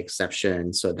chart by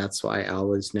exception. So that's why I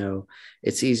always know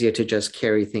it's easier to just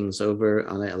carry things over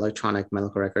on the electronic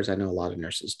medical records. I know a lot of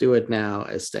nurses do it now.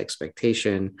 It's the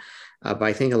expectation. But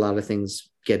I think a lot of things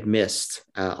get missed.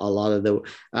 A lot of the,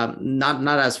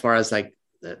 not as far as like,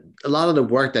 a lot of the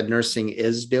work that nursing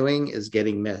is doing is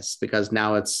getting missed because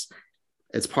now it's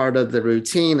part of the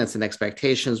routine. It's an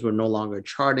expectations. We're no longer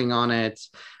charting on it,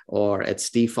 or it's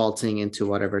defaulting into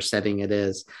whatever setting it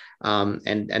is.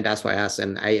 And that's why I asked.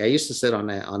 And I used to sit on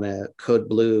a Code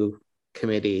Blue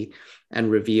committee and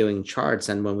reviewing charts.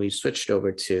 And when we switched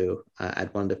over to,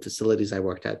 at one of the facilities I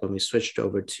worked at, when we switched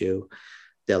over to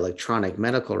the electronic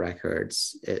medical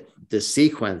records, the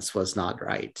sequence was not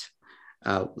right.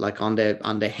 like on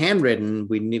the handwritten,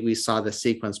 we saw the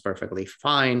sequence perfectly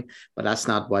fine, but that's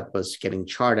not what was getting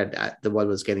charted. What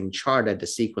was getting charted, the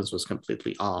sequence was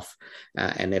completely off.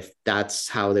 And if that's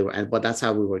how they were, but that's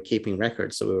how we were keeping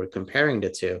records. So we were comparing the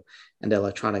two, and the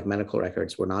electronic medical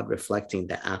records were not reflecting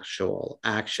the actual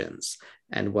actions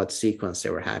and what sequence they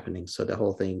were happening. So the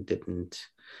whole thing didn't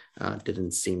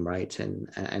seem right. And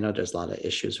I know there's a lot of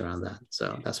issues around that.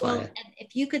 So that's why.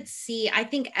 If you could see, I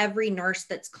think every nurse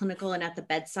that's clinical and at the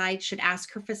bedside should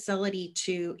ask his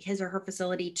or her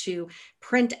facility to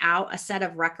print out a set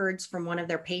of records from one of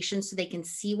their patients so they can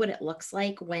see what it looks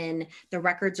like when the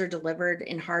records are delivered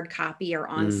in hard copy or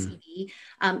on CD.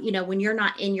 When you're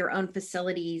not in your own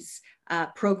facility's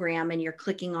program and you're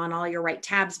clicking on all your right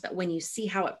tabs, but when you see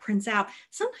how it prints out,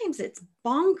 sometimes it's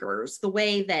bonkers the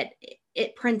way that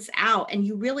it prints out, and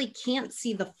you really can't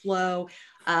see the flow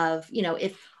of,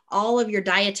 if all of your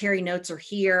dietary notes are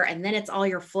here, and then it's all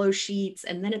your flow sheets,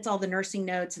 and then it's all the nursing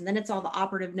notes, and then it's all the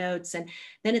operative notes, and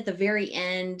then at the very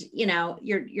end,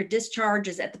 your discharge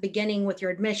is at the beginning with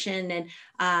your admission.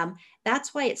 And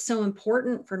that's why it's so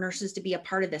important for nurses to be a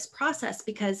part of this process,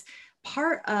 because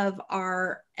part of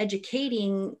our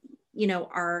educating,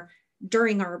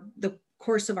 during the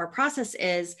course of our process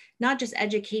is not just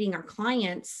educating our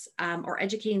clients or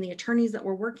educating the attorneys that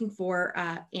we're working for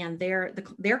and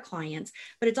their clients,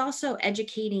 but it's also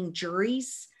educating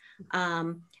juries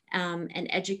and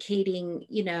educating,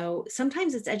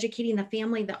 sometimes it's educating the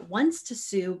family that wants to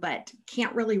sue, but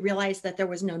can't really realize that there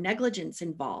was no negligence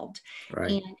involved. Right.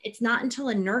 And it's not until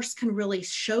a nurse can really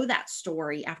show that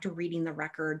story after reading the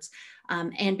records.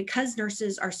 And because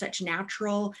nurses are such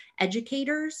natural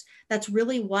educators, that's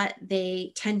really what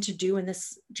they tend to do in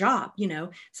this job.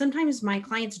 Sometimes my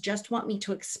clients just want me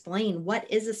to explain what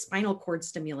is a spinal cord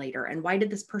stimulator and why did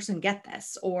this person get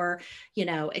this, or,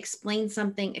 explain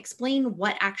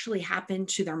what actually happened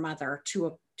to their mother,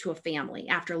 to a family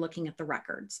after looking at the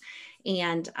records.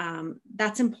 And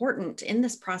that's important in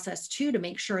this process too, to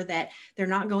make sure that they're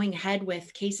not going ahead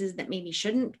with cases that maybe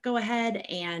shouldn't go ahead,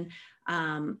 and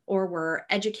or we're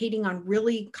educating on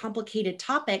really complicated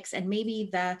topics, and maybe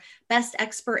the best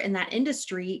expert in that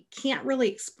industry can't really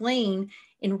explain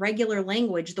in regular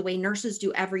language the way nurses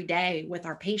do every day with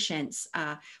our patients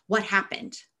what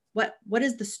happened. What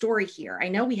is the story here? I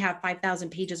know we have 5,000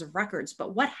 pages of records,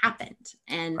 but what happened?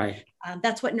 And right.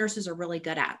 That's what nurses are really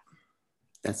good at.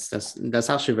 That's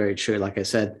actually very true. Like I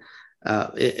said,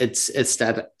 it's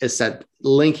that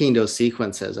linking those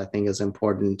sequences, I think, is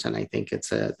important, and I think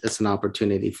it's an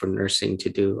opportunity for nursing to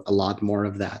do a lot more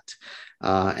of that,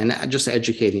 and just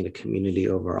educating the community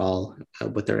overall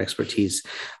with their expertise.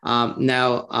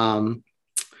 Now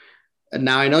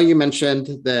I know you mentioned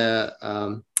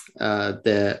the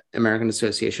American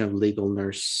Association of Legal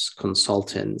Nurse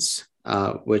Consultants,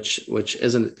 which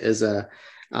is a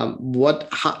would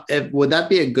that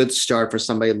be a good start for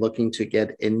somebody looking to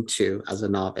get into, as a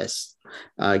novice,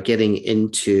 getting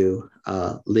into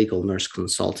legal nurse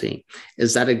consulting?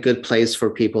 Is that a good place for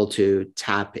people to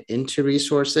tap into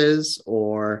resources,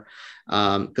 or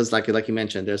because like you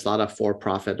mentioned, there's a lot of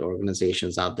for-profit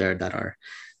organizations out there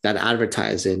that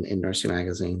advertise in nursing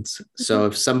magazines. Mm-hmm. So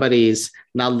if somebody's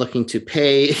not looking to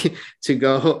pay to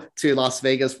go to Las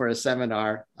Vegas for a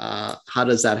seminar, how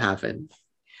does that happen?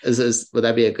 Would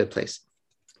that be a good place?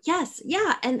 Yes.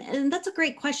 Yeah. And that's a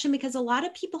great question, because a lot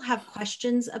of people have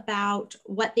questions about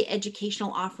what the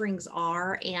educational offerings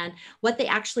are and what they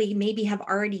actually maybe have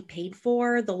already paid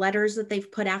for, the letters that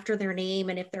they've put after their name,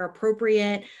 and if they're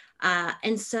appropriate.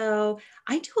 And so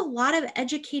I do a lot of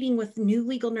educating with new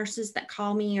legal nurses that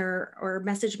call me or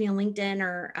message me on LinkedIn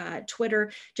or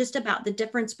Twitter, just about the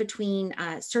difference between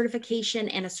certification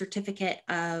and a certificate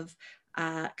of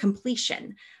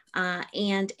completion.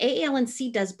 And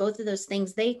AALNC does both of those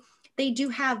things. They do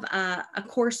have a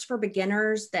course for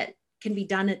beginners that can be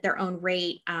done at their own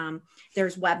rate.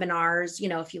 There's webinars,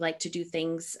 if you like to do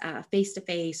things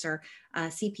face-to-face or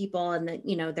see people, and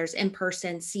there's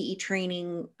in-person CE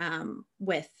training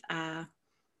with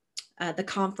the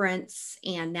conference,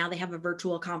 and now they have a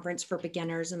virtual conference for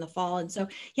beginners in the fall. And so,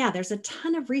 yeah, there's a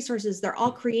ton of resources. They're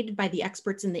all created by the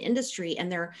experts in the industry,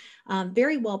 and they're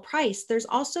very well priced. There's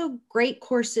also great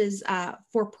courses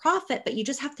for profit, but you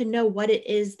just have to know what it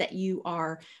is that you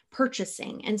are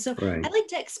purchasing. And so right. I like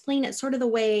to explain it sort of the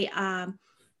way,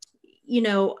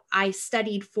 I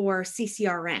studied for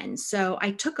CCRN. So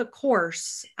I took a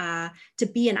course to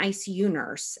be an ICU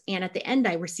nurse. And at the end,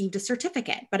 I received a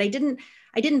certificate, but I didn't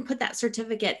put that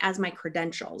certificate as my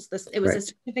credentials. It was right. a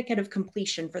certificate of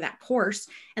completion for that course.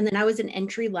 And then I was an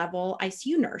entry-level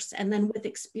ICU nurse. And then with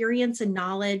experience and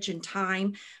knowledge and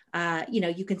time,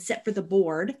 you can sit for the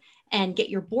board and get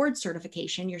your board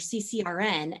certification, your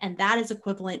CCRN, and that is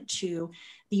equivalent to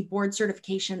the board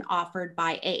certification offered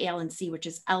by AALNC, which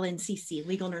is LNCC,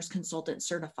 Legal Nurse Consultant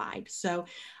Certified. So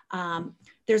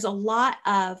there's a lot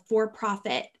of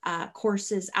for-profit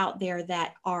courses out there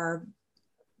that are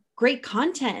great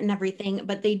content and everything,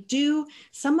 but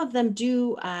some of them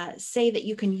do say that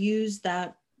you can use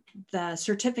the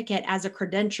certificate as a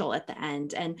credential at the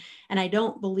end. And I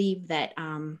don't believe that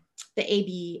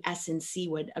the ABSNC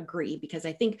would agree, because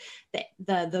I think that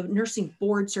the nursing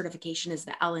board certification is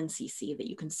the LNCC that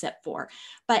you can sit for.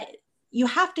 But you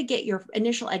have to get your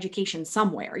initial education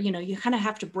somewhere. You kind of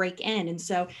have to break in. And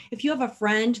so if you have a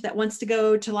friend that wants to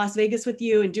go to Las Vegas with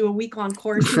you and do a week-long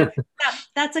course,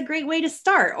 that's a great way to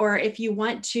start. Or if you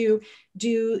want to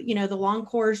do, the long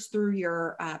course through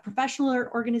your professional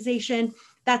organization,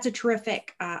 that's a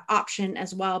terrific option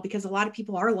as well, because a lot of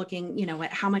people are looking,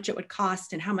 at how much it would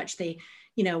cost and how much they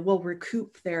will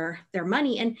recoup their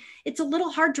money. And it's a little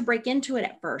hard to break into it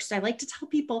at first. I like to tell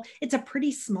people it's a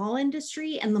pretty small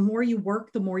industry, and the more you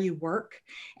work, the more you work.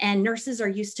 And nurses are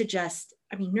used to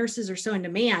nurses are so in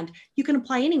demand. You can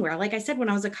apply anywhere. Like I said, when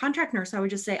I was a contract nurse, I would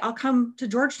just say, I'll come to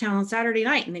Georgetown on Saturday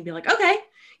night. And they'd be like, okay,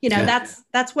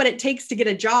 that's what it takes to get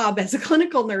a job as a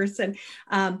clinical nurse. And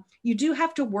you do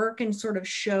have to work and sort of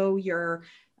show your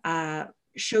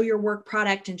work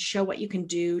product and show what you can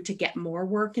do to get more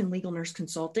work in legal nurse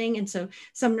consulting. And so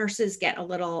some nurses get a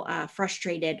little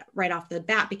frustrated right off the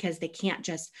bat because they can't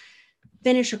just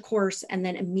finish a course and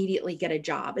then immediately get a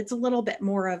job. It's a little bit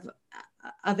more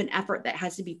of an effort that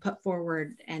has to be put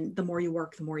forward. And the more you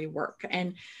work, the more you work.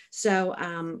 And so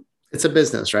it's a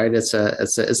business, right? It's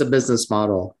a business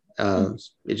model. You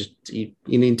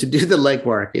need to do the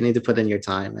legwork. You need to put in your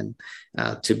time and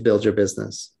to build your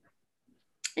business.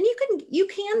 And you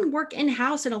can work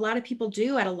in-house, and a lot of people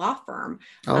do, at a law firm.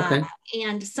 Okay.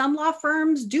 And some law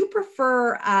firms do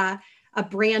prefer a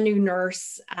brand new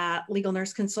nurse, legal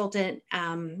nurse consultant,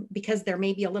 because they're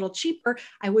maybe a little cheaper.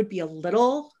 That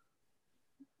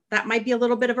might be a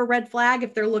little bit of a red flag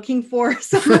if they're looking for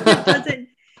someone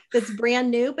that's brand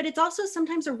new, but it's also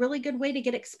sometimes a really good way to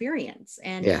get experience.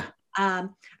 And yeah. I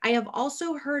have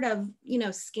also heard of,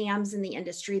 scams in the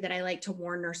industry that I like to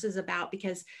warn nurses about,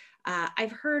 because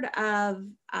I've heard of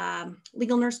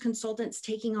legal nurse consultants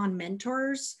taking on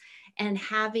mentors and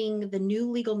having the new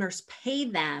legal nurse pay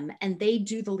them, and they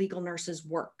do the legal nurse's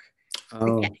work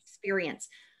to get experience.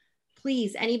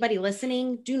 Please, anybody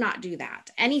listening, do not do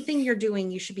that. Anything you're doing,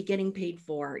 you should be getting paid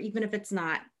for, even if it's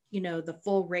not, the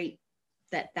full rate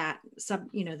that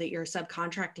you're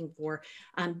subcontracting for.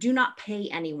 Do not pay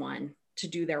anyone to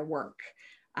do their work.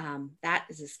 That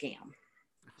is a scam.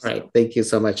 All right. Thank you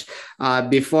so much.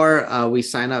 Before we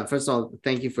sign up, first of all,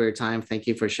 thank you for your time. Thank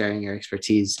you for sharing your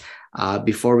expertise.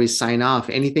 Before we sign off,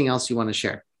 anything else you want to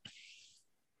share?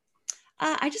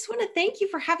 I just want to thank you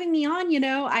for having me on.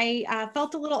 I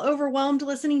felt a little overwhelmed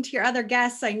listening to your other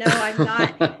guests. I know I'm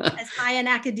not as high in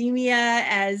academia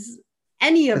as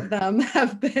any of them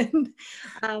have been,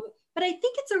 but I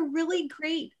think it's a really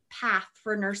great path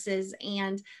for nurses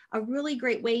and a really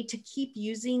great way to keep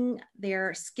using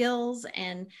their skills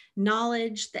and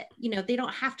knowledge that, they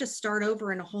don't have to start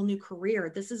over in a whole new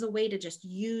career. This is a way to just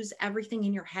use everything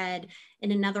in your head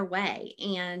in another way.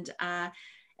 And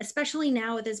especially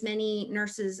now with as many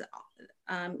nurses,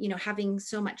 having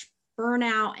so much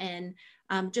burnout and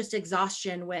just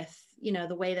exhaustion with,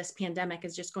 the way this pandemic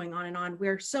is just going on and on.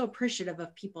 We're so appreciative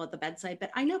of people at the bedside,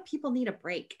 but I know people need a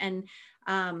break, and,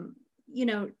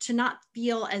 to not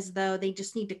feel as though they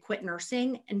just need to quit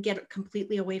nursing and get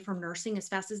completely away from nursing as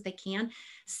fast as they can.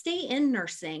 Stay in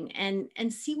nursing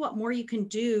and see what more you can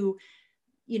do,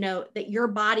 that your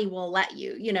body will let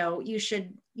you. You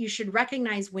should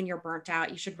recognize when you're burnt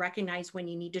out. You should recognize when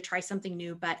you need to try something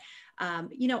new, but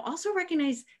also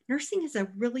recognize nursing is a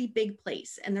really big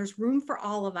place, and there's room for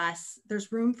all of us.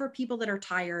 There's room for people that are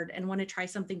tired and want to try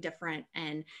something different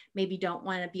and maybe don't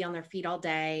want to be on their feet all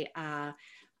day.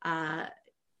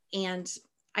 And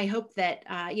I hope that,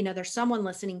 there's someone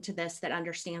listening to this that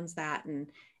understands that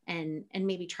and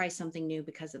maybe try something new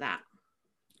because of that.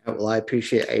 Well, I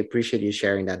appreciate you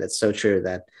sharing that. It's so true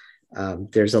that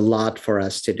there's a lot for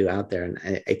us to do out there.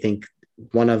 And I think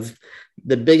one of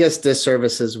the biggest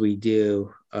disservices we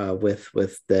do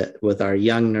with our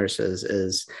young nurses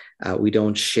is we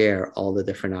don't share all the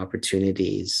different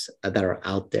opportunities that are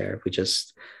out there. We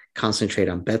just concentrate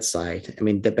on bedside. I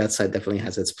mean, the bedside definitely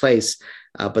has its place,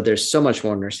 but there's so much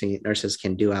more nurses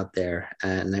can do out there.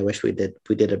 And I wish we did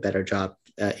a better job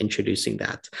introducing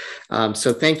that.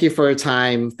 So thank you for your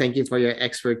time. Thank you for your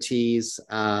expertise.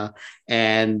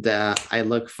 And I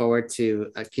look forward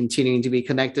to continuing to be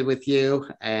connected with you,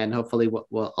 and hopefully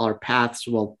our paths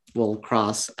will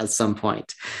cross at some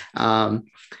point.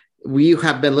 We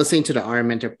have been listening to the RM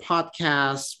Mentor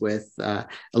podcast with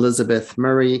Elizabeth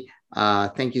Murray.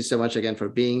 Thank you so much again for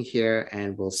being here,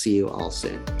 and we'll see you all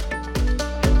soon.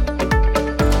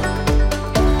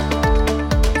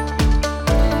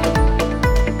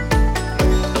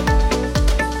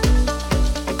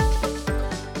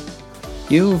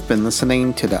 You've been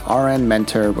listening to the RN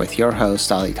Mentor with your host,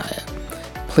 Ali Tayeb.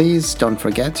 Please don't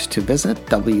forget to visit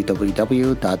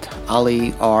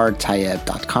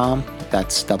www.alirtayeb.com.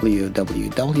 That's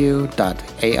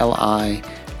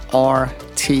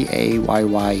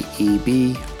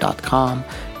www.alirtayeb.com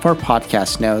for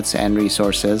podcast notes and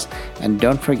resources, and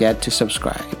don't forget to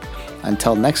subscribe.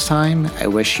 Until next time, I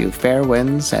wish you fair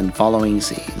winds and following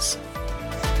seas.